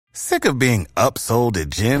Sick of being upsold at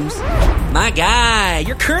gyms? My guy,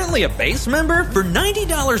 you're currently a base member? For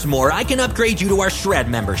 $90 more, I can upgrade you to our Shred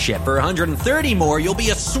membership. For $130 more, you'll be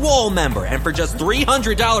a Swole member. And for just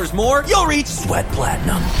 $300 more, you'll reach Sweat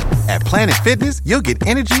Platinum. At Planet Fitness, you'll get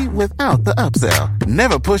energy without the upsell.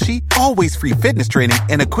 Never pushy, always free fitness training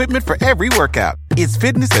and equipment for every workout. It's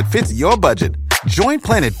fitness that fits your budget. Join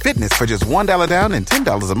Planet Fitness for just $1 down and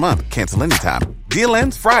 $10 a month. Cancel anytime. Deal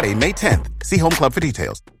ends Friday, May 10th. See Home Club for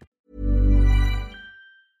details.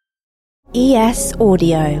 ES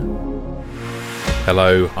Audio.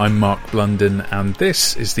 Hello, I'm Mark Blunden, and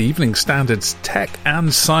this is the Evening Standard's Tech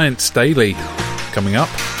and Science Daily. Coming up,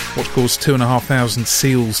 what caused 2,500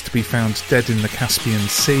 seals to be found dead in the Caspian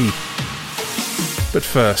Sea? But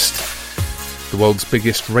first, the world's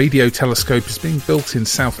biggest radio telescope is being built in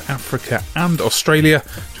South Africa and Australia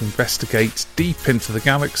to investigate deep into the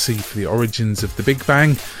galaxy for the origins of the Big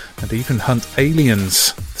Bang and even hunt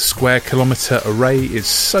aliens. The square-kilometre array is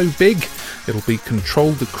so big it'll be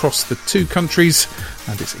controlled across the two countries,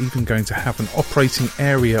 and it's even going to have an operating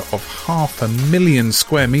area of 500,000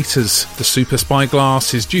 square metres. The Super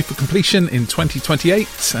Spyglass is due for completion in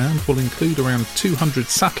 2028 and will include around 200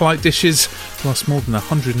 satellite dishes plus more than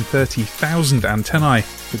 130,000 antennae.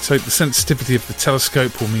 Let's hope the sensitivity of the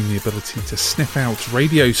telescope will mean the ability to sniff out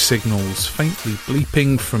radio signals faintly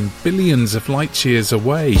bleeping from billions of light years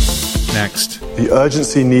away. Next. The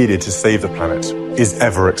urgency needed to save the planet is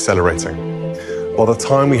ever accelerating, while the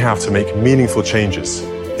time we have to make meaningful changes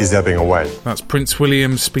is ebbing away. That's Prince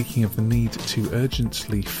William speaking of the need to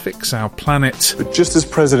urgently fix our planet. But just as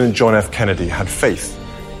President John F. Kennedy had faith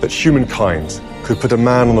that humankind could put a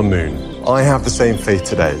man on the moon, I have the same faith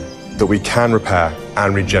today that we can repair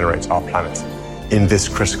and regenerate our planet in this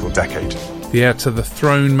critical decade. The heir to the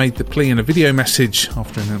throne made the plea in a video message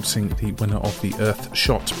after announcing the winner of the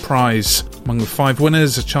Earthshot Prize. Among the 5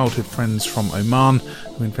 winners are childhood friends from Oman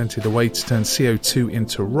who invented a way to turn CO2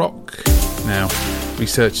 into rock. Now,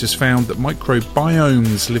 researchers found that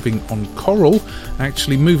microbiomes living on coral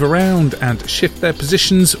actually move around and shift their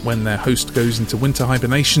positions when their host goes into winter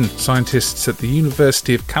hibernation. Scientists at the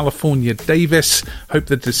University of California, Davis hope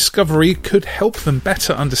the discovery could help them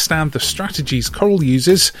better understand the strategies coral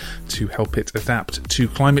uses to help it adapt to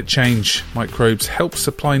climate change. Microbes help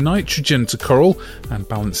supply nitrogen to coral, and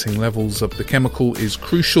balancing levels of the chemical is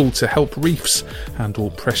crucial to help reefs handle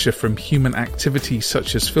pressure from human activity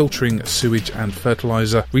such as filtering sewage and fertilizer.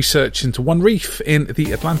 Research into one reef in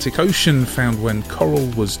the Atlantic Ocean found when coral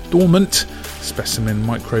was dormant, specimen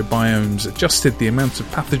microbiomes adjusted the amount of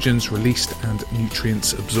pathogens released and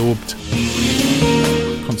nutrients absorbed.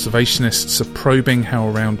 Conservationists are probing how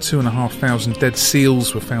around 2,500 dead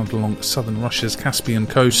seals were found along southern Russia's Caspian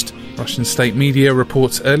coast. Russian state media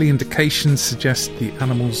reports early indications suggest the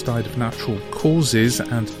animals died of natural causes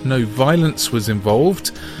and no violence was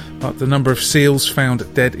involved, but the number of seals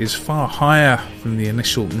found dead is far higher than the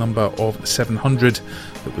initial number of 700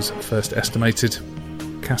 that was first estimated.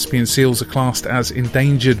 Caspian seals are classed as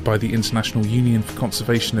endangered by the International Union for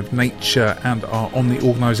Conservation of Nature and are on the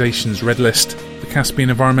organisation's red list. The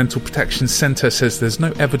Caspian Environmental Protection Centre says there's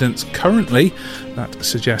no evidence currently that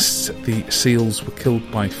suggests the seals were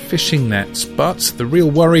killed by fishing nets, but the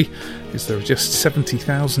real worry is there are just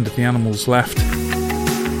 70,000 of the animals left.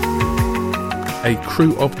 A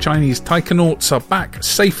crew of Chinese taikonauts are back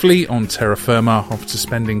safely on terra firma after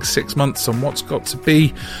spending 6 months on what's got to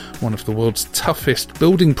be one of the world's toughest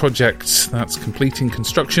building projects, that's completing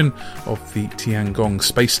construction of the Tiangong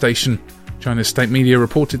space station. China's state media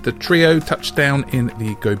reported the trio touched down in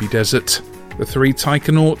the Gobi Desert. The 3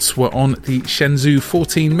 taikonauts were on the Shenzhou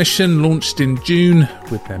 14 mission launched in June,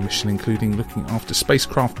 with their mission including looking after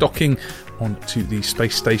spacecraft docking onto the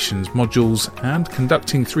space station's modules and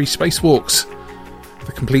conducting 3 spacewalks.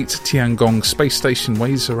 The complete Tiangong space station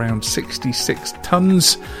weighs around 66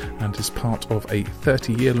 tons and is part of a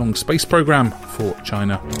 30-year-long space program for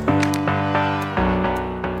China.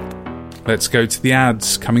 Let's go to the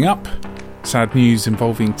ads. Coming up, sad news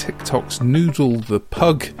involving TikTok's Noodle the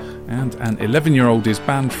Pug, and an 11-year-old is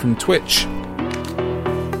banned from Twitch.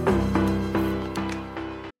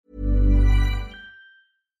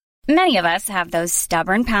 Many of us have those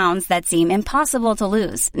stubborn pounds that seem impossible to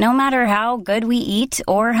lose, no matter how good we eat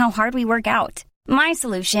or how hard we work out. My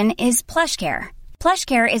solution is PlushCare.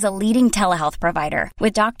 PlushCare is a leading telehealth provider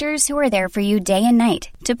with doctors who are there for you day and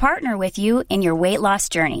night to partner with you in your weight loss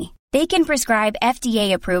journey. They can prescribe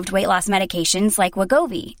FDA-approved weight loss medications like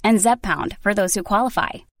Wegovy and Zepbound for those who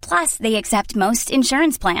qualify. Plus, they accept most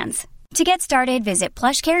insurance plans. To get started, visit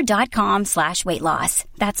plushcare.com/weightloss.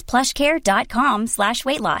 That's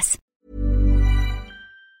plushcare.com/weightloss.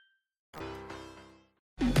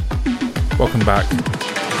 Welcome back.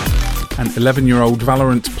 An 11-year-old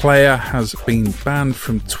Valorant player has been banned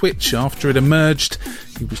from Twitch after it emerged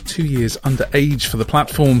he was 2 years underage for the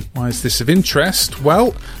platform. Why is this of interest?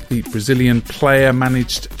 Well, the Brazilian player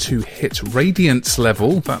managed to hit Radiance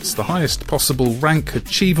level. That's the highest possible rank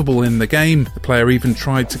achievable in the game. The player even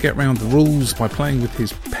tried to get around the rules by playing with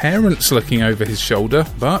his parents looking over his shoulder,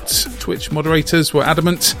 but Twitch moderators were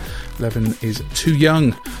adamant 11 is too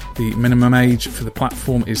young. The minimum age for the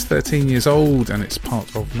platform is 13 years old, and it's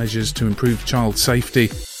part of measures to improve child safety.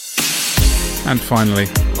 And finally,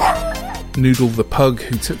 Noodle the pug,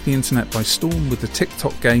 who took the internet by storm with the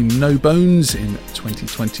TikTok game No Bones in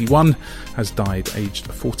 2021, has died aged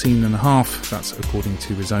 14 and a half. That's according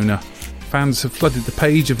to his owner. Fans have flooded the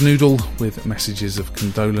page of Noodle with messages of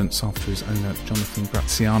condolence after his owner Jonathan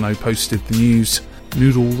Graziano posted the news.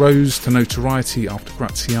 Noodle rose to notoriety after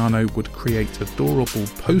Graziano would create adorable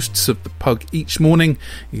posts of the pug each morning,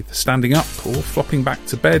 either standing up or flopping back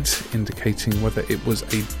to bed, indicating whether it was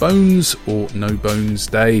a bones or no bones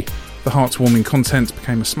day. The heartwarming content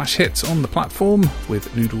became a smash hit on the platform,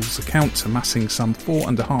 with Noodle's account amassing some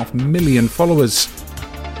 4.5 million followers.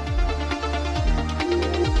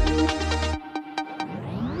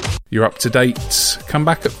 You're up to date. Come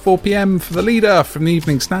back at 4 p.m. for the leader from the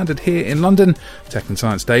Evening Standard here in London. Tech and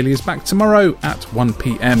Science Daily is back tomorrow at 1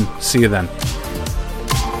 p.m. See you then.